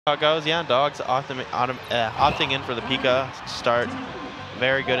How it goes, yeah, Dog's opting in for the Pika start.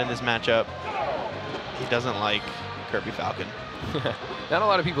 Very good in this matchup. He doesn't like Kirby Falcon. Not a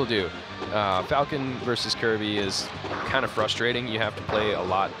lot of people do. Falcon versus Kirby is kind of frustrating. You have to play a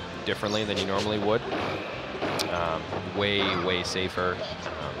lot differently than you normally would. Way safer.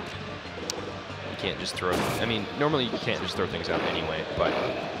 You can't just throw, I mean, normally you can't just throw things out anyway, but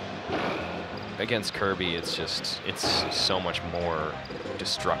against Kirby, it's so much more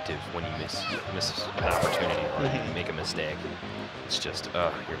destructive when you miss an opportunity or you make a mistake. It's just,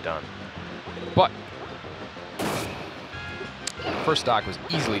 you're done. But first stock was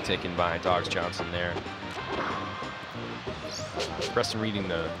easily taken by Dogs Johnson there. Preston reading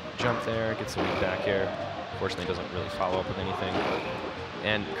the jump there, gets the weak back air. Fortunately, doesn't really follow up with anything.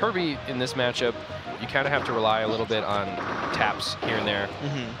 And Kirby in this matchup, you kind of have to rely a little bit on taps here and there.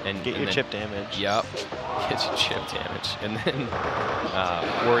 And get your chip damage. Yep, get your chip damage. And then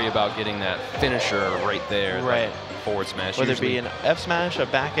worry about getting that finisher right there. Right. Forward smash. Whether it be an F smash, a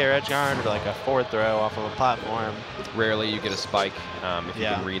back air edge guard, or like a forward throw off of a platform. Rarely you get a spike if you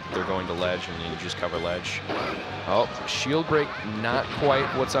can read that they're going to ledge and then you just cover ledge. Oh, shield break, not quite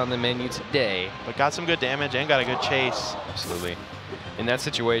what's on the menu today. But got some good damage and got a good chase. Absolutely. In that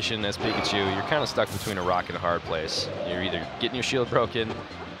situation, as Pikachu, you're kind of stuck between a rock and a hard place. You're either getting your shield broken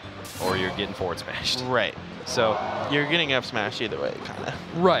or you're getting forward smashed. Right. So you're getting F smashed either way, kind of.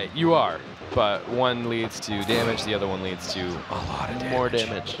 Right, you are. But one leads to damage, the other one leads to a lot of damage. More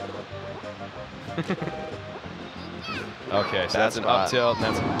damage. Okay, so that's an up tilt and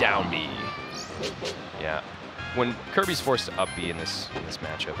that's a down B. Yeah. When Kirby's forced to up B in this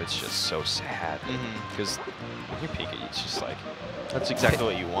matchup, it's just so sad. Because when you Pika, it's just like... That's exactly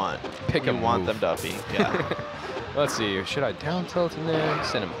what you want. You want them to up B. Yeah. Let's see, should I down tilt him there,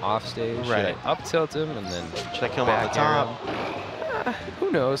 send him off stage? Right. Should I up tilt him and then should I kill him off the top?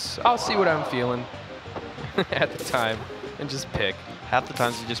 Who knows? I'll see what I'm feeling at the time and just pick. Half the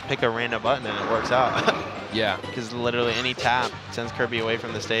times you just pick a random button and it works out. Yeah. Because literally any tap sends Kirby away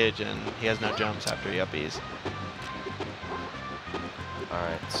from the stage and he has no jumps after he up Bs. All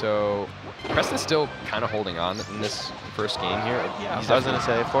right, so Preston's still kind of holding on in this first game here. Yeah, I was going to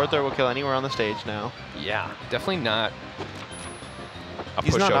say, forward throw will kill anywhere on the stage now. Yeah, definitely not a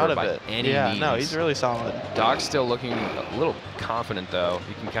he's not out pushover of by it. any yeah, means. No, he's really solid. Dog's still looking a little confident, though.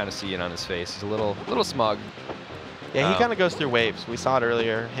 You can kind of see it on his face. He's a little smug. Yeah, he kind of goes through waves. We saw it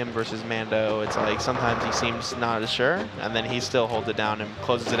earlier, him versus Mando. It's like sometimes he seems not as sure, and then he still holds it down and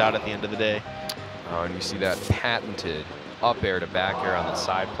closes it out at the end of the day. Oh, and you see that patented up air to back air on the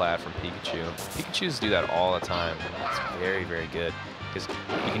side plat from Pikachu. Pikachus do that all the time. It's very, very good because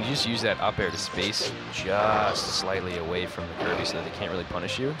you can just use that up air to space just slightly away from the Kirby so that they can't really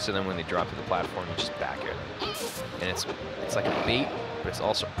punish you. So then when they drop to the platform, you just back air them. And it's like a bait, but it's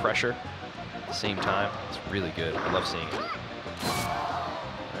also pressure at the same time. It's really good. I love seeing it. All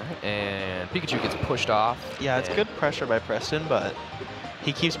right, and Pikachu gets pushed off. Yeah, it's good pressure by Preston, but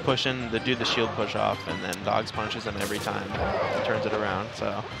he keeps pushing to do the shield push off, and then Dogs punches him every time and turns it around.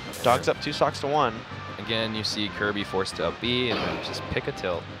 So Dogs up 2 stocks to 1. Again, you see Kirby forced to up B and then just pick a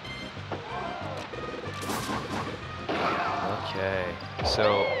tilt. Okay,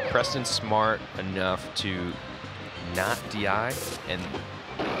 so Preston's smart enough to not DI, and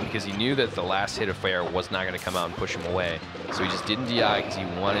because he knew that the last hit of Fair was not going to come out and push him away. So he just didn't DI because he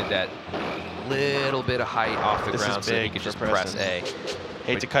wanted that little bit of height off the ground so he could just press A.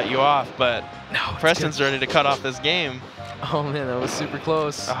 Hate to cut you off, but no, Preston's ready to cut off this game. Oh man, that was super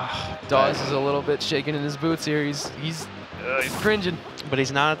close. Dogs is a little bit shaking in his boots here. He's cringing. But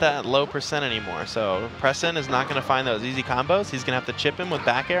he's not at that low percent anymore. So Preston is not going to find those easy combos. He's going to have to chip him with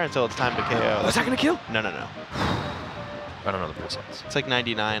back air until it's time to KO. Is that going to kill? No. I don't know the percents. It's like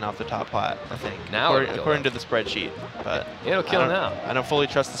 99 off the top plat, I think. Now according to the spreadsheet. But it'll kill now. I don't fully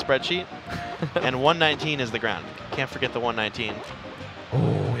trust the spreadsheet. And 119 is the ground. Can't forget the 119.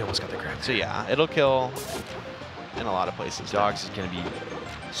 Oh, we almost got the ground. So yeah, it'll kill in a lot of places. Dogs is going to be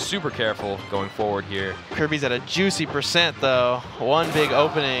super careful going forward here. Kirby's at a juicy percent though. One big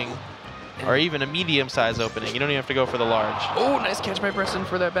opening, or even a medium-sized opening. You don't even have to go for the large. Oh, nice catch by Preston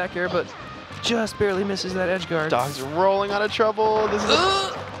for that back air, but just barely misses that edge guard. Dog's rolling out of trouble. This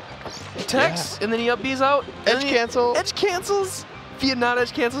is Tex, and then he up B's out. Edge cancel. Edge cancels. If he had not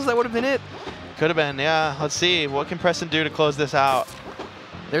edge cancels, that would have been it. Could have been, yeah. Let's see. What can Preston do to close this out?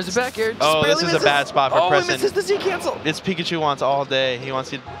 There's a back air. Oh, this is a bad spot for Preston. Oh, he misses the Z cancel. It's Pikachu wants all day. He wants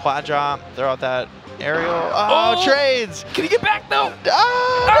to plat drop, throw out that aerial. Oh, trades. Can he get back though?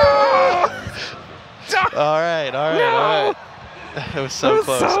 All right. It was so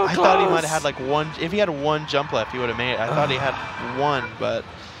close. I thought he might have had like one. If he had one jump left, he would have made it. I thought he had one, but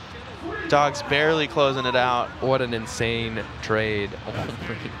Dog's barely closing it out. What an insane trade. Oh my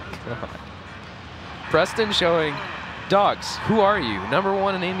God. Preston showing, Dogs, who are you?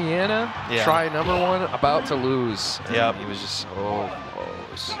 #1 in Indiana? Yeah. Try #1, about to lose. Yep. He was just so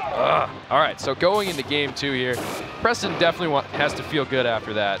close. All right, so going into game 2 here, Preston definitely has to feel good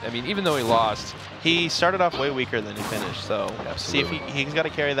after that. I mean, even though he lost. He started off way weaker than he finished, so Absolutely. see if he's got to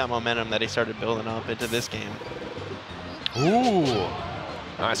carry that momentum that he started building up into this game. Ooh.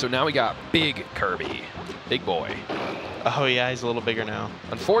 All right, so now we got big Kirby. Big boy. Oh yeah, he's a little bigger now.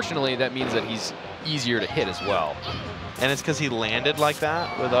 Unfortunately, that means that he's easier to hit as well. And it's because he landed like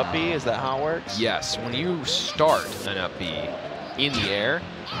that with up B? Is that how it works? Yes, when you start an up B in the air,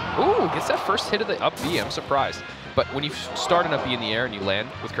 ooh, gets that first hit of the up B, I'm surprised. But when you start an up B in the air and you land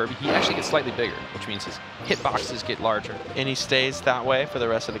with Kirby, he actually gets slightly bigger, which means his hit boxes get larger. And he stays that way for the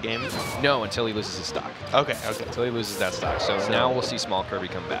rest of the game? No, until he loses his stock. Okay. Until he loses that stock. So now we'll see small Kirby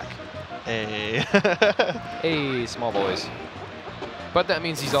come back. Hey. Hey, small boys. But that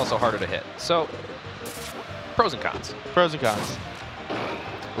means he's also harder to hit. So, pros and cons. Pros and cons.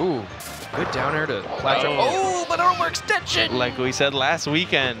 Ooh, good down air to plateau. Oh, but overextension! Like we said last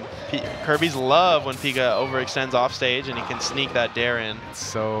weekend, Kirby's love when Pika overextends off stage and he can sneak that dare in.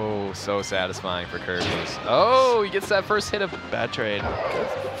 So satisfying for Kirby. Oh, he gets that first hit of Bad trade.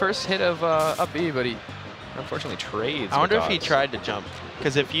 up B, but he unfortunately trades. I wonder with if he Dogs. tried to jump.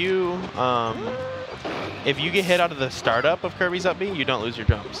 Because if you get hit out of the startup of Kirby's up B, you don't lose your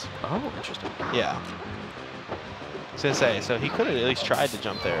jumps. Oh, interesting. Yeah. I was gonna say, so he could have at least tried to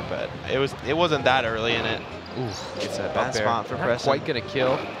jump there, but it wasn't that early in it. Ooh, gets that Bad up air. spot for Not Preston. quite gonna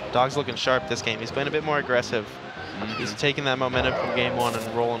kill. Dog's looking sharp this game. He's playing a bit more aggressive. He's taking that momentum from game 1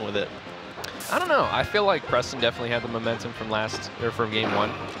 and rolling with it. I don't know. I feel like Preston definitely had the momentum from from game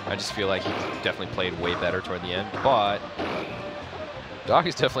 1. I just feel like he definitely played way better toward the end. But Dog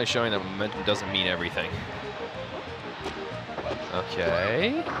is definitely showing that momentum doesn't mean everything.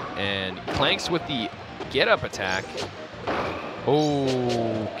 Okay, and clanks with the get-up attack.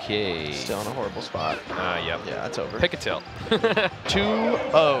 Okay. Still in a horrible spot. Yep. Yeah, it's over. Pick a tilt.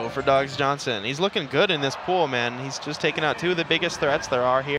 2-0 for Dogs Johnson. He's looking good in this pool, man. He's just taking out 2 of the biggest threats there are here.